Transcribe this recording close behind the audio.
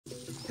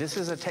This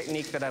is a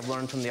technique that I've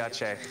learned from the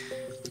Ache.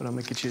 But I'm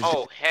gonna get you.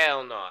 Oh,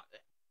 hell no.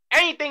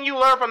 Anything you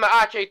learn from the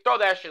Ache, throw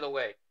that shit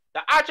away.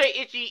 The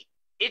Ache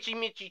Itchy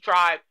Mitchy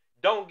tribe,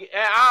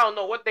 I don't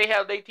know what the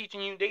hell they teaching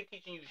you. They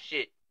teaching you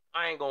shit.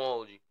 I ain't gonna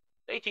hold you.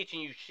 They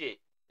teaching you shit.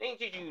 They ain't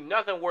teaching you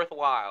nothing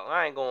worthwhile.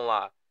 I ain't gonna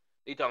lie.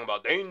 They talking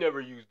about they ain't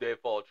never used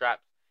deadfall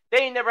traps. They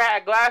ain't never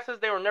had glasses.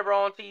 They were never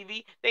on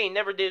TV. They ain't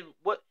never did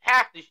what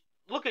half the.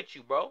 Look at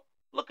you, bro.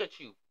 Look at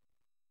you.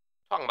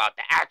 Talking about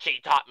the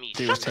Ache taught me.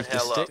 Shut the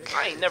hell up.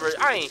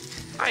 I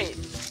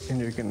ain't. And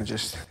you're gonna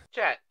just.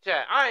 Chat.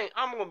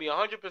 I'm gonna be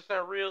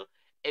 100% real.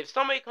 If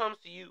somebody comes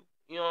to you,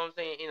 you know what I'm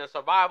saying, in a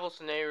survival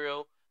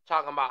scenario,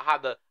 talking about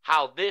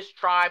how this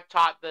tribe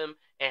taught them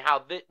and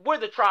where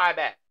the tribe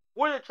at?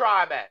 Where the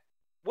tribe at?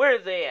 Where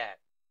is they at?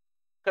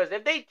 Because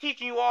if they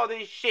teaching you all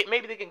this shit,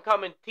 maybe they can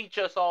come and teach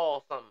us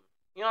all something.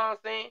 You know what I'm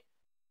saying?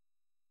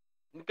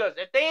 Because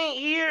if they ain't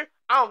here,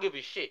 I don't give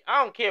a shit.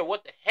 I don't care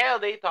what the hell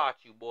they taught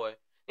you, boy.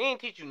 They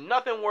ain't teach you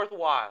nothing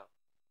worthwhile.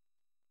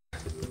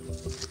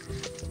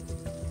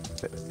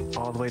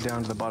 All the way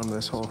down to the bottom of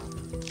this hole.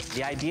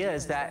 The idea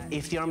is that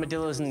if the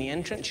armadillo is in the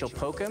entrance, you'll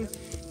poke him,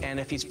 and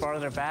if he's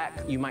farther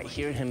back, you might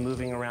hear him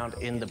moving around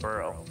in the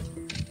burrow.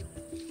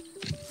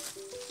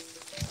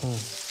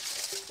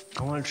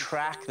 I want to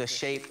track the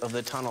shape of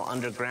the tunnel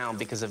underground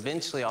because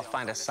eventually I'll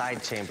find a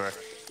side chamber,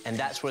 and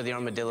that's where the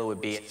armadillo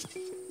would be.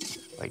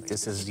 Like,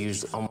 this is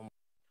usually...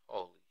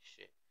 Holy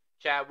shit.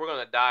 Chad, we're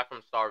gonna die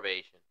from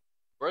starvation.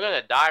 We're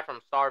gonna die from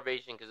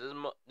starvation because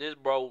this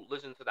bro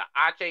listens to the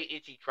Ache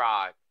Itchy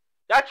tribe.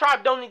 That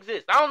tribe don't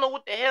exist. I don't know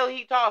what the hell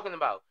he talking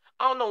about.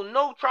 I don't know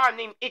no tribe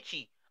named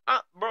Itchy.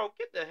 Bro,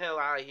 get the hell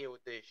out of here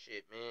with this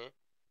shit, man.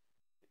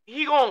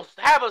 He gonna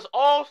have us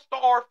all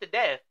starve to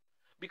death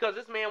because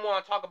this man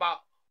wanna talk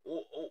about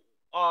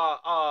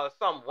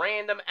some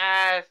random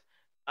ass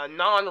a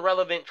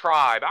non-relevant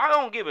tribe. I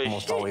don't give a shit.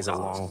 Almost always a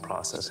long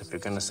process. If you're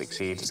gonna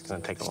succeed, it's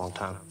gonna take a long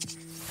time.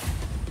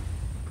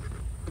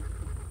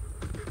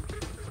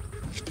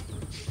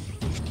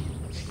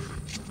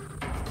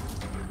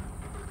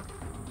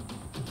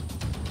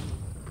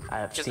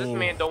 Because this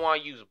man don't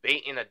want to use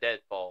bait in a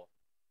deadfall.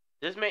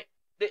 This man,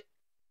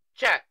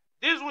 chat,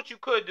 this is what you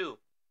could do.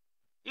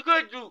 You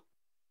could do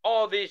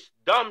all this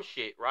dumb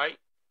shit, right?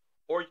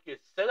 Or you could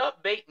set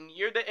up bait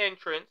near the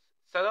entrance,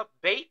 set up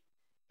bait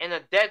and a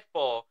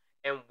deadfall,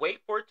 and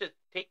wait for it to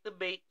take the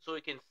bait so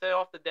it can set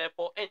off the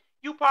deadfall, and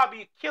you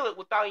probably kill it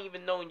without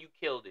even knowing you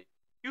killed it.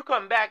 You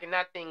come back and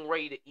that thing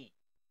ready to eat.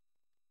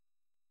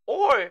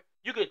 Or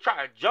you could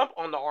try to jump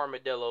on the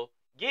armadillo,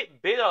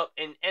 get bit up,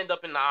 and end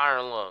up in the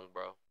iron lung,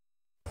 bro.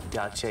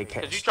 Because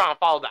you trying to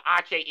follow the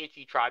Ache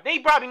Itchy tribe. They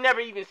probably never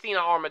even seen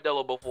an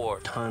armadillo before.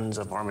 Tons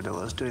of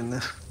armadillos doing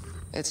this.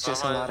 It's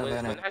just a lot of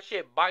energy. When that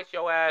shit bites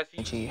your ass,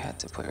 you had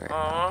to put her.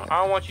 I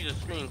don't want you to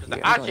scream because the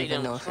Ache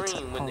don't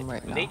scream when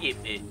they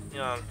get bit. You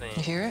know what I'm saying?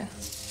 You hear it?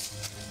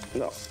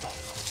 No.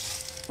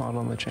 Not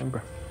on the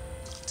chamber.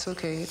 It's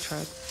okay. You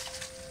tried.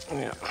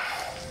 Yeah.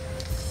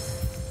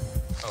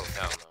 Oh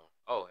hell no.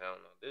 Oh hell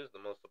no. This is the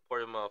most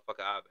supportive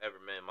motherfucker I've ever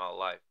met in my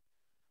life.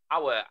 I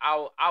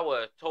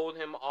would have told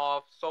him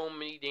off so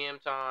many damn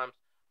times.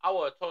 I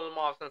would have told him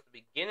off since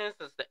the beginning,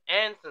 since the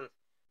end, since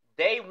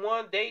day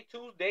 1, day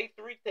 2, day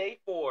 3, day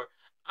 4.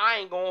 I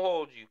ain't gonna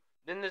hold you.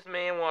 Then this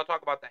man want to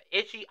talk about the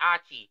Itchy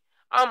Achi.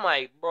 I'm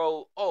like,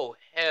 bro, oh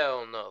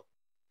hell no.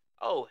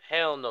 Oh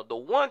hell no. The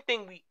one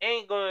thing we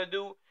ain't gonna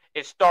do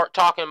is start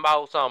talking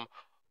about some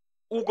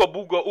ooga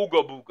booga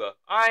ooga booga.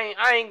 I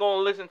ain't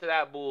gonna listen to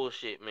that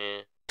bullshit,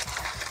 man.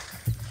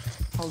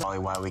 Probably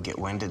why we get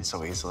winded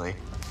so easily.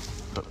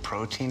 But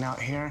protein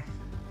out here,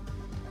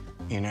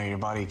 you know, your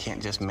body can't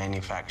just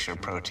manufacture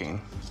protein.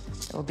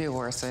 It'll be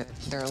worth it.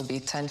 There'll be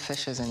 10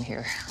 fishes in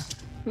here.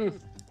 I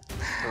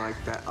like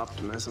that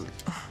optimism.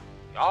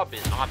 Y'all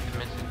been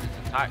optimistic this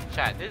entire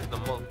chat. This is the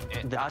most.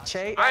 The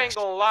Ache? I ain't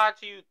gonna lie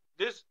to you.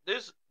 This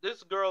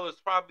girl is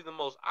probably the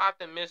most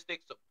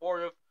optimistic,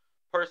 supportive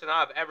person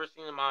I've ever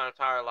seen in my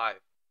entire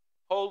life.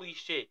 Holy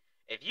shit.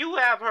 If you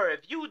have her,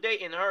 if you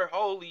dating her,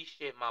 holy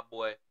shit, my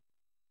boy.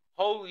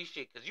 Holy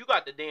shit, because you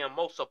got the damn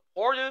most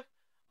supportive,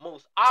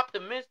 most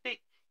optimistic.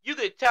 You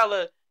could tell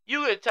her,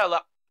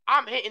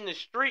 I'm hitting the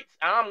streets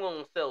and I'm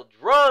going to sell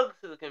drugs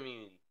to the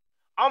community.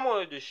 I'm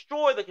going to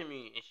destroy the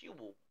community. And she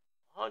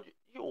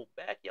will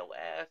back your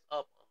ass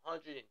up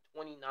 129%.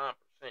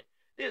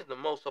 This is the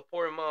most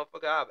supportive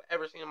motherfucker I've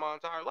ever seen in my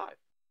entire life.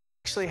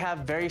 Actually have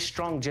very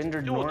strong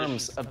gendered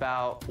norms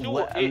about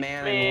what a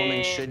man and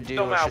woman should do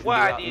or should do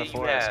out in the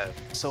forest.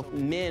 So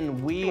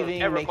men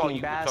weaving,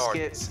 making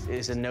baskets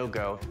is a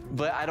no-go.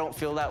 But I don't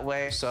feel that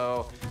way,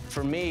 so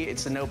for me,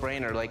 it's a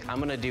no-brainer. Like, I'm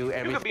gonna do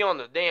everything. You could be on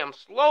the damn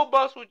slow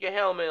bus with your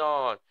helmet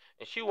on,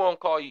 and she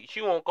won't call you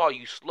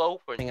slow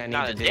for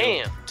not a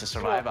damn. To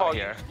survive out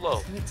here.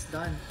 Slow. It's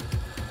done.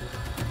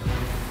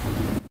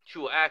 She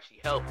will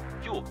actually help.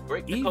 She will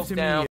break the coke down.